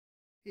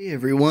Hey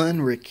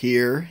everyone, Rick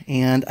here,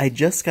 and I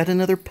just got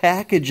another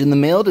package in the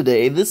mail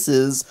today. This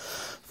is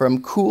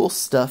from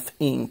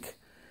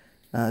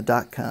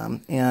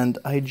CoolStuffInc.com, and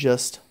I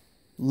just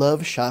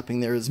love shopping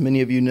there, as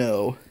many of you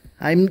know.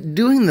 I'm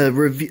doing the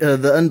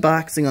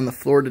unboxing on the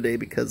floor today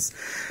because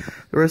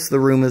the rest of the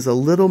room is a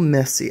little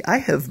messy. I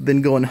have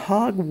been going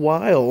hog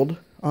wild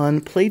on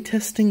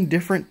playtesting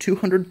different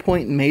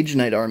 200-point Mage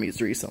Knight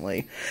armies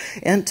recently,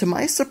 and to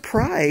my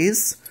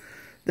surprise,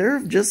 there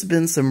have just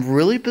been some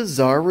really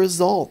bizarre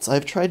results.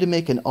 I've tried to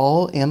make an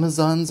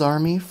all-Amazons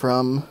army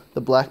from the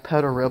Black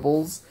Powder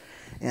Rebels,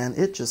 and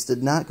it just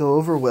did not go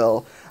over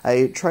well.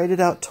 I tried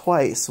it out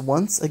twice,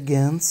 once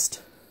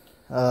against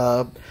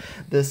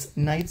this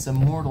Knights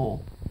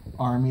Immortal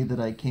army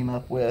that I came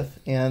up with,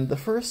 and the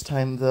first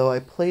time, though, I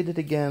played it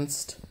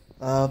against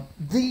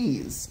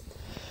these.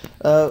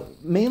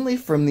 Mainly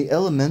from the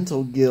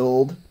Elemental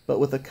Guild, but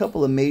with a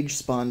couple of Mage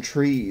Spawn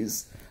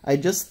trees. I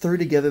just threw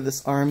together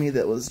this army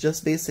that was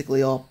just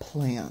basically all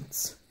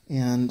plants.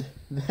 And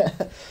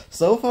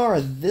so far,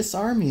 this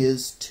army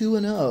is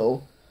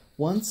 2-0,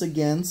 once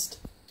against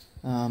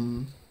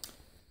a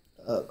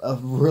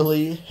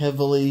really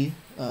heavy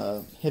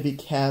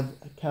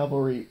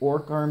cavalry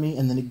orc army,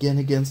 and then again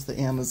against the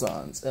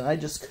Amazons. And I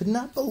just could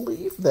not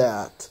believe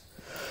that.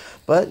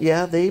 But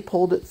yeah, they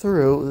pulled it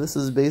through. This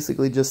is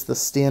basically just the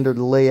standard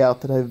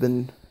layout that I've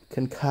been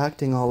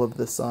concocting all of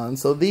this on.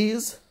 So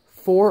these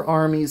 4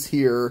 armies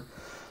here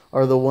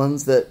are the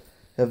ones that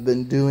have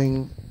been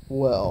doing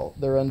well.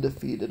 They're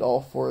undefeated,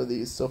 all 4 of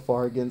these so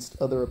far, against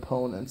other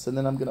opponents. And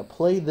then I'm going to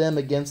play them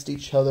against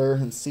each other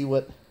and see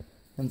what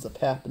ends up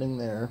happening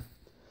there.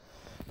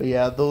 But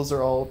yeah, those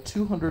are all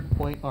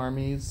 200-point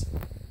armies.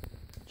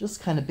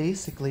 Just kind of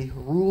basically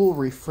rule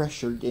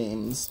refresher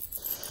games.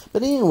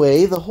 But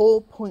anyway, the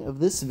whole point of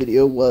this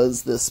video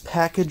was this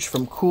package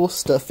from Cool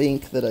Stuff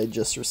Inc. that I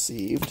just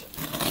received.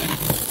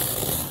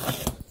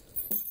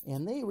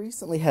 And they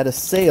recently had a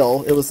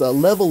sale. It was a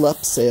level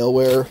up sale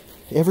where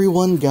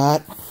everyone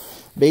got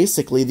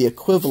basically the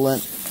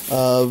equivalent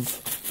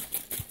of,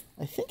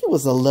 I think it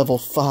was a level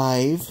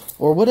 5,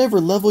 or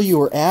whatever level you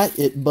were at,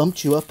 it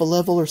bumped you up a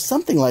level or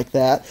something like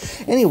that.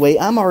 Anyway,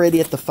 I'm already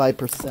at the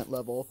 5%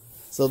 level,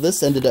 so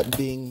this ended up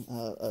being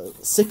a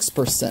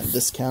 6%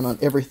 discount on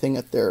everything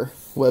at their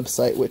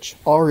website, which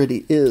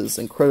already is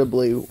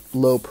incredibly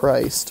low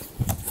priced.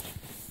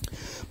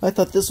 I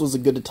thought this was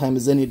as good a time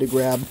as any to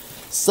grab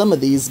some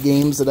of these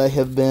games that I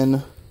have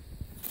been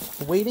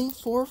waiting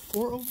for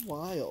a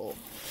while,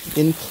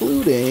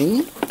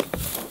 including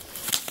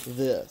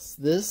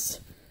this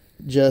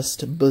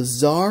just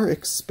bizarre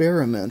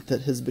experiment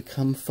that has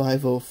become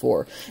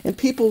 504. And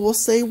people will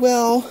say,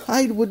 well,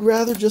 I would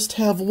rather just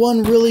have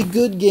one really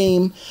good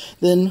game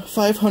than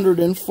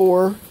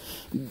 504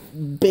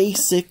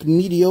 basic,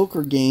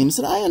 mediocre games.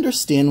 And I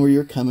understand where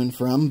you're coming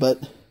from,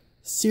 but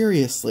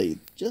seriously,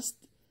 just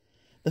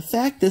the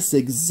fact this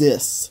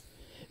exists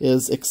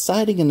is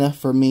exciting enough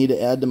for me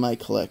to add to my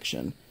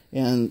collection.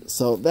 And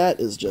so that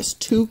is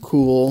just too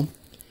cool.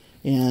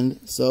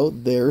 And so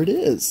there it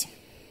is.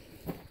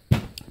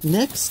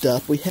 Next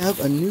up, we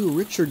have a new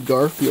Richard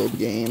Garfield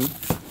game.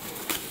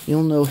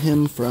 You'll know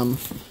him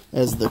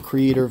as the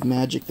creator of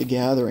Magic the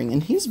Gathering,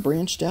 and he's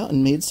branched out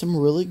and made some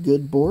really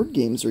good board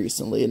games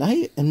recently. And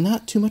I am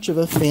not too much of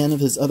a fan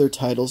of his other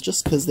titles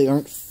just because they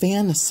aren't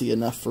fantasy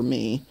enough for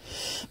me.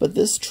 But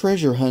this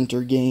Treasure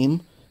Hunter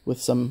game, with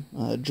some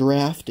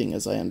drafting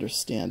as I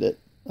understand it,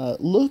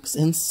 looks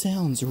and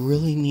sounds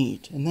really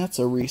neat, and that's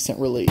a recent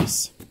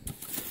release.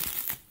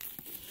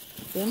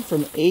 Then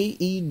from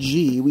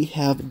AEG, we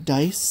have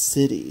Dice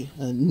City,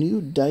 a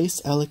new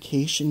dice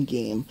allocation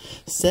game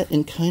set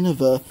in kind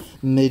of a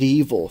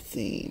medieval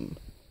theme.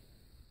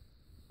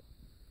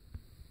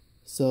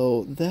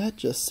 So that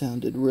just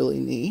sounded really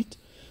neat.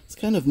 It's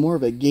kind of more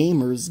of a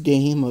gamer's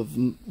game of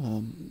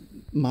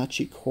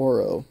Machi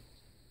Koro.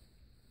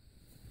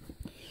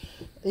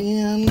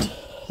 And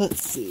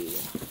let's see.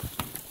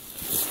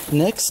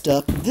 Next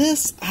up,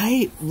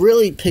 I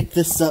really picked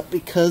this up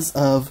because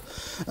of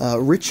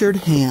Richard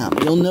Ham.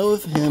 You'll know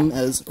of him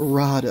as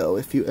Rahdo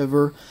if you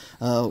ever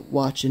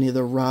watch any of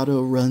the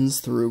Rahdo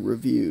runs-through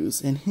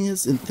reviews. And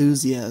his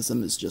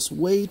enthusiasm is just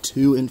way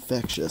too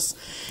infectious.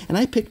 And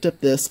I picked up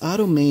this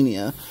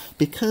Automania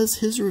because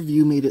his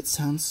review made it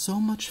sound so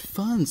much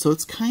fun. So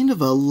it's kind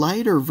of a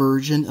lighter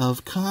version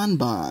of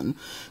Kanban,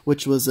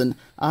 which was an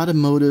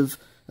automotive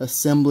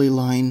assembly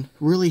line,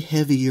 really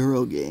heavy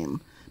Euro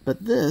game.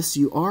 But this,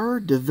 you are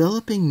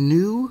developing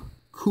new,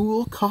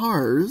 cool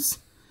cars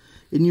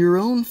in your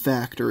own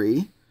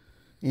factory,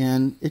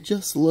 and it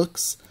just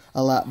looks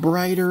a lot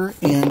brighter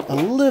and a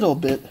little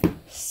bit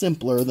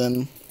simpler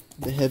than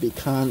the heavy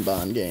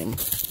Kanban game.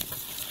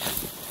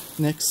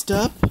 Next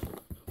up,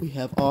 we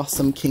have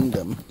Awesome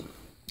Kingdom.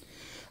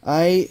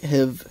 I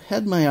have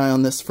had my eye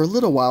on this for a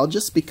little while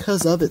just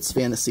because of its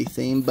fantasy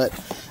theme, but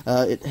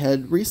it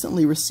had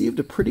recently received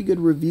a pretty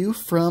good review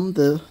from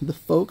the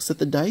folks at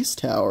the Dice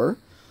Tower.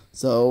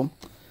 So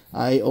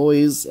I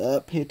always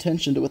pay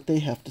attention to what they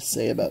have to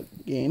say about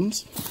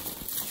games.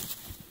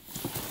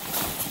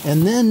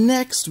 And then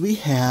next we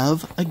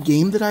have a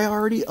game that I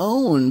already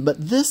own,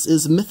 but this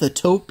is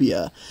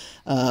Mythotopia,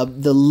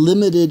 the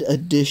limited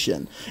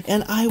edition.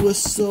 And I was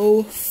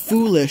so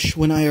foolish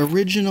when I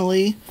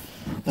originally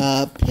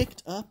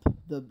picked up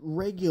the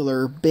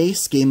regular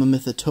base game of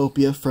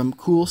Mythotopia from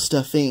Cool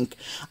Stuff Inc.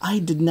 I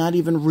did not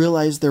even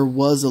realize there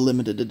was a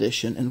limited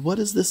edition. And what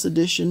does this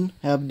edition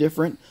have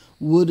different?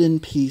 Wooden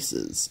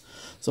pieces.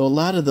 So a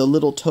lot of the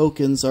little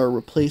tokens are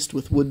replaced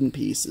with wooden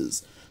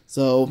pieces.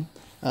 So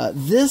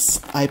this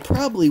I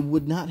probably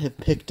would not have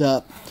picked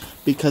up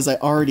because I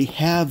already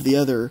have the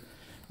other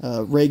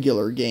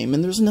regular game,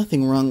 and there's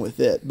nothing wrong with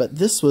it. But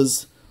this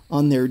was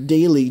on their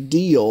daily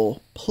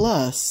deal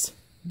plus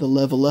the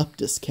level up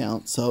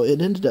discount, so it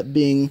ended up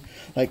being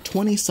like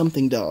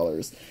 $20-something.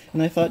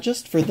 And I thought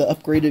just for the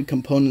upgraded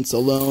components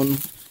alone,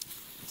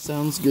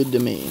 sounds good to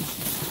me.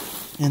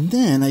 And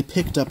then I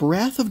picked up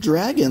Wrath of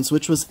Dragons,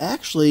 which was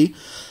actually,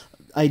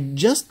 I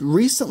just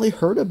recently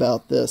heard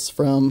about this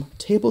from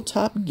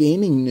Tabletop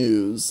Gaming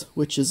News,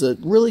 which is a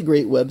really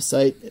great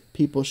website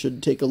people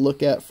should take a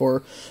look at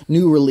for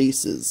new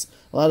releases.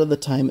 A lot of the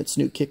time it's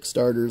new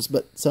Kickstarters,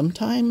 but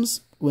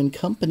sometimes when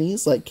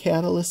companies like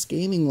Catalyst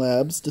Gaming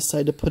Labs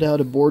decide to put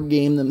out a board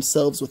game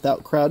themselves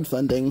without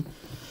crowdfunding,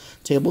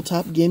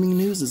 Tabletop Gaming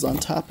News is on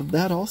top of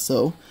that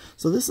also.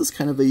 So this is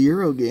kind of a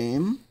Euro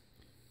game.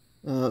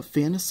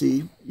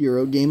 Fantasy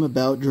Euro game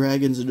about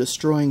dragons and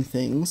destroying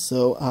things,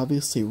 so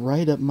obviously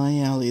right up my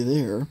alley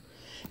there.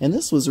 And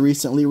this was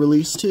recently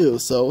released too,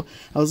 so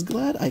I was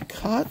glad I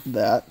caught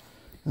that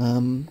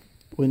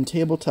when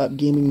Tabletop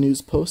Gaming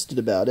News posted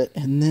about it,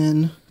 and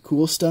then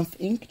Cool Stuff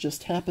Inc.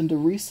 just happened to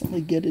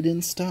recently get it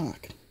in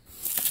stock.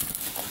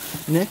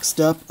 Next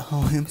up,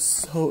 oh, I'm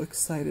so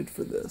excited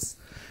for this.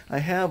 I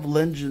have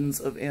Legends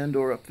of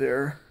Andor up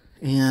there,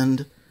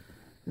 and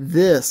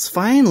this,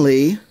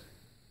 finally,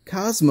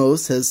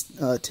 Cosmos has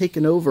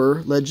taken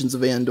over Legends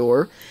of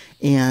Andor,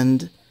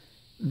 and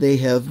they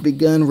have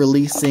begun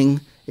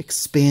releasing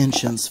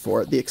expansions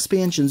for it. The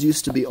expansions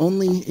used to be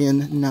only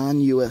in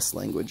non-US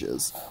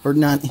languages, or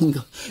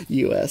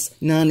non-English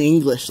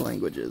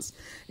languages.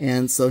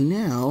 And so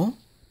now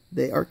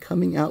they are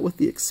coming out with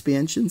the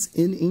expansions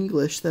in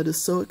English. That is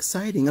so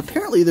exciting.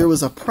 Apparently there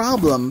was a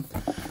problem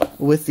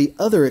with the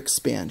other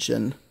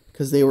expansion,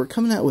 because they were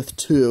coming out with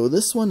two,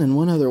 this one and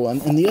one other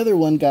one, and the other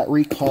one got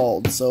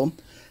recalled, so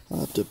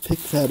I'll have to pick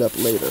that up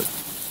later.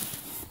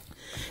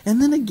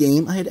 And then a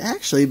game I had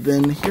actually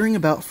been hearing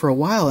about for a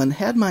while and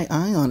had my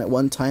eye on at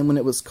one time when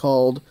it was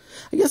called,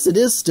 I guess it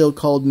is still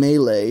called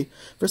Melee.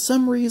 For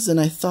some reason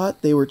I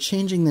thought they were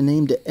changing the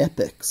name to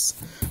Epix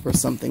or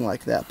something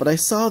like that. But I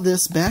saw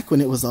this back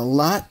when it was a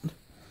lot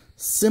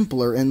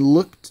simpler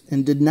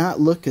and did not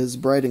look as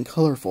bright and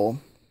colorful.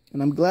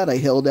 And I'm glad I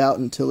held out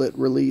until they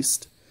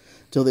released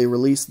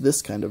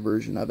this kind of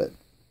version of it.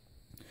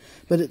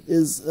 But it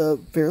is a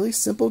fairly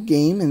simple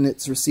game, and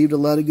it's received a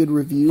lot of good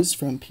reviews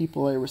from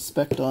people I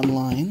respect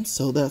online,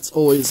 so that's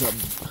always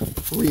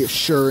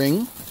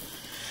reassuring.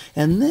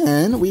 And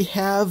then we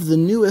have the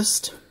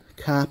newest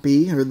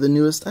copy, or the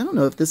newest, I don't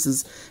know if this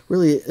is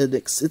really,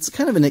 it's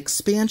kind of an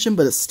expansion,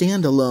 but a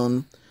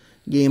standalone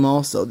game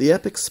also. The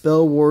Epic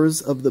Spell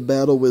Wars of the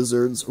Battle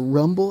Wizards,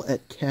 Rumble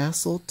at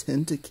Castle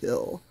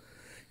Tentakill.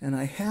 And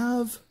I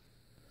have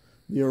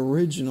the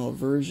original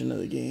version of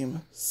the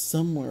game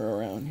somewhere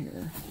around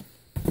here.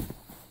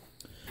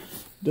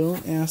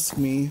 Don't ask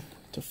me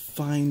to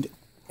find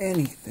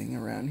anything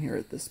around here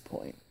at this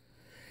point.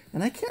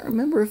 And I can't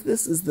remember if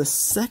this is the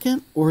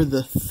second or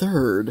the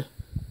third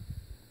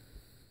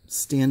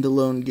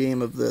standalone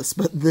game of this,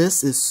 but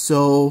this is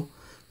so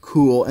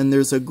cool. And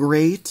there's a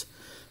great,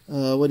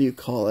 what do you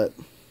call it?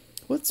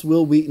 What's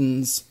Will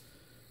Wheaton's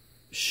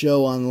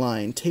show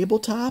online?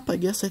 Tabletop, I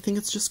think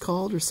it's just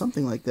called, or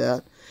something like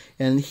that.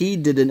 And he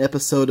did an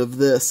episode of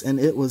this, and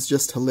it was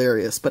just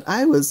hilarious. But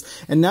I was,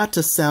 and not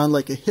to sound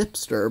like a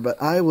hipster,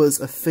 but I was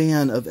a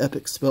fan of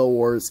Epic Spell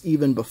Wars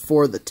even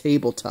before the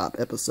Tabletop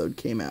episode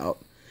came out.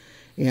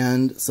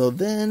 And so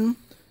then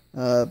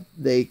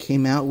they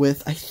came out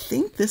with, I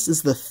think this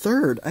is the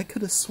third. I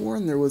could have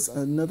sworn there was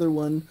another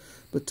one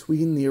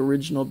between the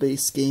original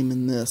base game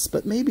and this,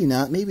 but maybe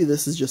not. Maybe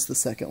this is just the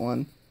second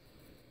one.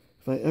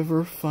 If I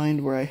ever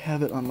find where I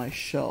have it on my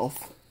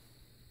shelf,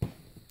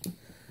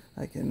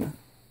 I could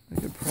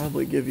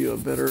probably give you a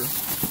better,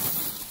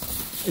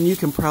 and you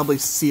can probably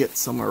see it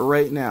somewhere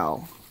right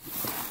now,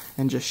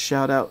 and just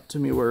shout out to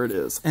me where it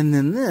is. And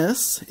then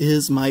this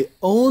is my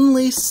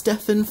only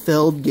Stefan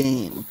Feld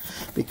game,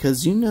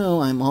 because you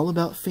know I'm all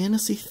about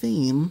fantasy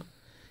theme,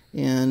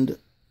 and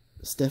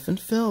Stefan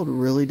Feld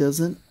really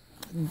doesn't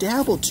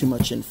dabble too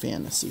much in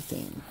fantasy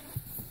theme.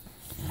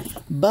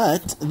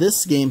 But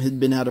this game had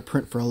been out of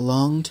print for a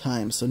long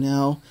time, so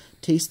now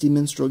Tasty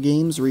Minstrel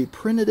Games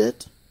reprinted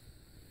it,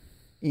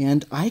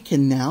 and I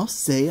can now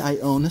say I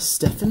own a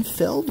Stefan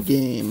Feld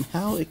game.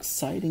 How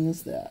exciting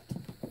is that?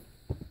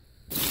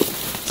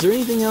 Is there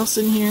anything else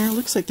in here?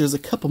 Looks like there's a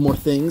couple more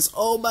things.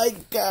 Oh my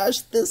gosh,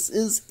 this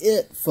is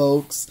it,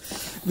 folks.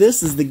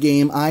 This is the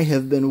game I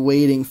have been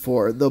waiting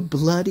for. The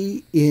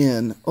Bloody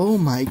Inn. Oh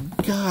my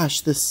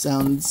gosh, this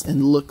sounds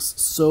and looks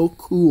so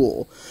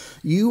cool.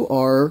 You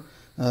are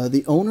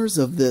the owners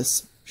of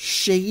this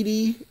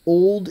shady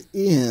old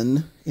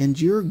inn, and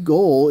your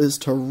goal is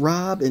to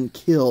rob and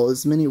kill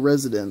as many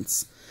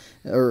residents,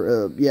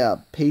 or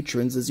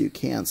patrons as you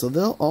can. So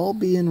they'll all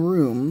be in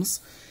rooms,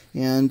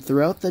 and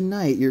throughout the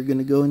night you're going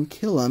to go and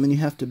kill them, and you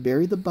have to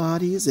bury the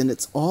bodies, and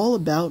it's all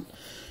about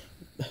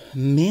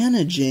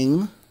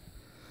managing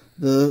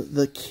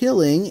the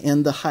killing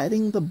and the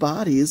hiding the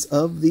bodies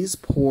of these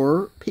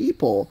poor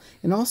people,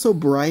 and also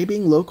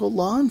bribing local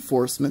law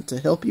enforcement to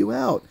help you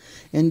out,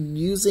 and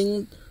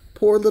using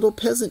poor little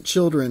peasant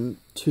children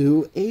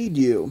to aid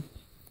you.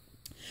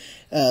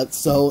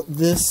 So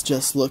this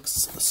just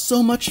looks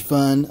so much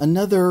fun.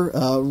 Another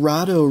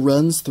Rahdo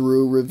runs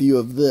through review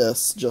of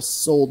this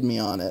just sold me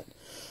on it.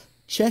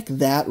 Check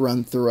that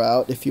run through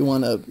out if you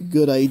want a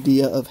good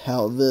idea of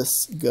how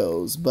this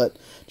goes. But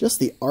just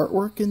the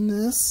artwork in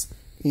this,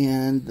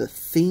 and the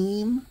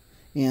theme,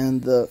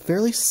 and the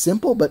fairly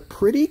simple but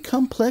pretty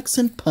complex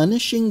and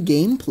punishing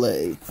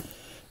gameplay.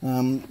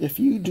 If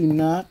you do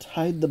not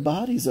hide the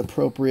bodies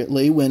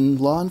appropriately when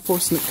law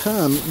enforcement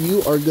come,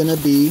 you are going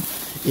to be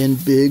in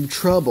big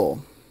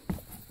trouble.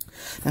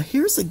 Now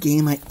here's a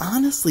game I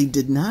honestly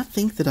did not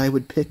think that I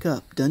would pick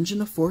up,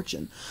 Dungeon of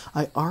Fortune.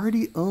 I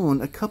already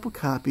own a couple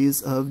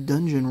copies of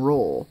Dungeon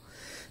Roll.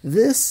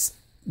 This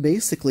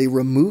basically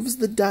removes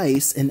the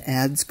dice and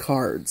adds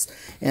cards.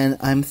 And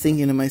I'm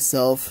thinking to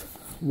myself,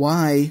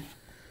 why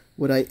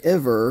would I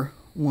ever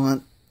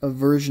want a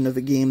version of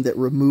a game that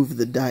removed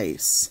the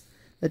dice?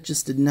 That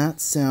just did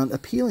not sound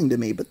appealing to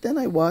me. But then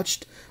I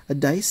watched a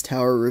Dice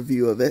Tower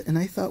review of it, and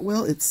I thought,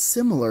 well, it's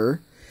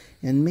similar,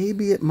 and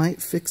maybe it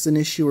might fix an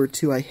issue or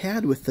two I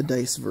had with the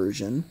dice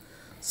version.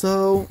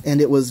 So, and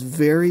it was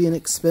very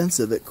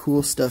inexpensive at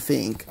Cool Stuff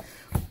Inc.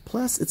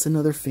 Plus, it's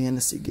another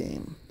fantasy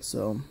game.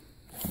 So,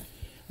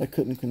 I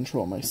couldn't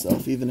control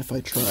myself, even if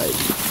I tried.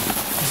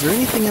 Is there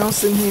anything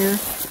else in here?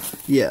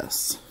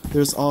 Yes.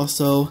 There's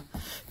also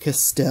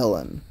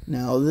Castellan.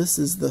 Now, this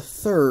is the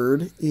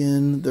third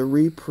in the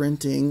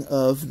reprinting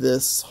of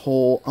this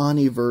whole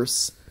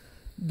Oniverse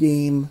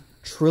game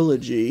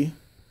trilogy.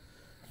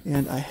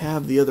 And I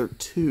have the other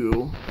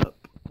two up.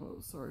 Oh,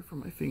 sorry for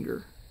my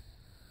finger.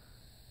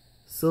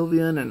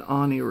 Sylvian and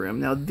Onirim.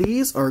 Now,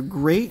 these are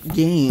great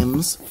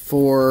games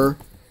for...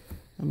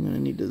 I'm going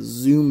to need to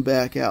zoom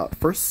back out.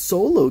 For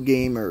solo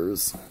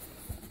gamers.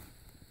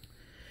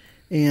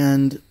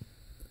 And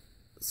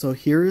so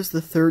here is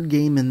the third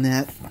game in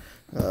that,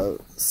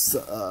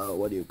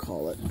 what do you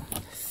call it?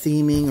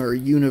 Theming or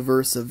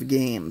universe of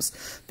games.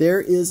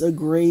 There is a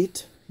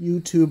great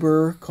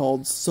YouTuber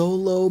called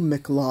Solo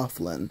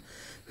McLaughlin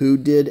who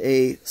did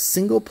a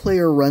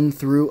single-player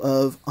run-through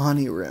of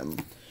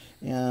Onirim.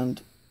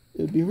 And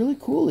it would be really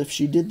cool if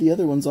she did the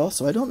other ones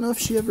also. I don't know if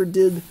she ever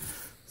did...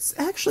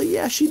 Actually,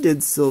 yeah, she did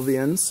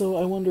Sylvian, so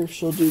I wonder if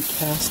she'll do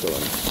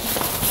Castellan.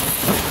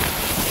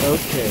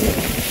 Okay.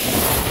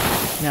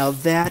 Now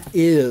that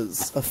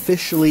is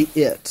officially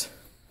it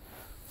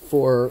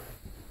for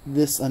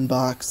this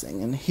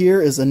unboxing. And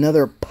here is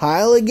another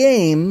pile of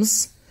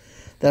games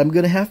that I'm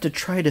going to have to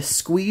try to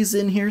squeeze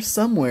in here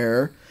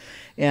somewhere.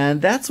 And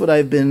that's what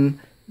I've been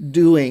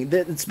doing.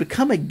 It's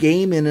become a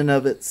game in and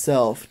of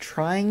itself,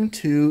 trying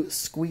to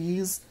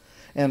squeeze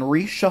and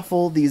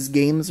reshuffle these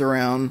games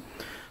around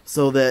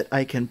so that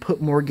I can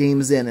put more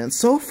games in. And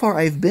so far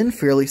I've been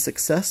fairly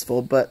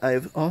successful, but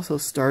I've also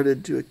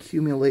started to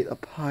accumulate a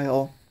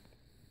pile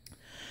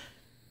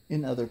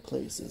in other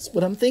places.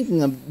 What I'm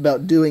thinking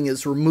about doing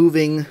is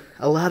removing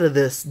a lot of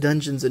this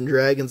Dungeons &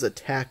 Dragons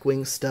Attack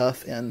Wing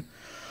stuff and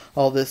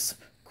all this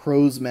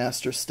Crow's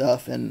Master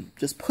stuff and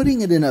just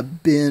putting it in a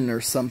bin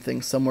or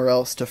something somewhere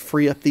else to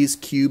free up these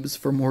cubes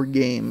for more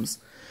games.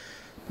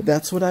 But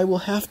that's what I will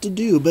have to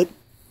do. But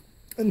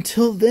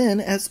until then,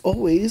 as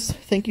always,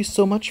 thank you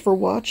so much for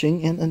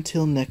watching, and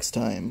until next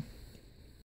time.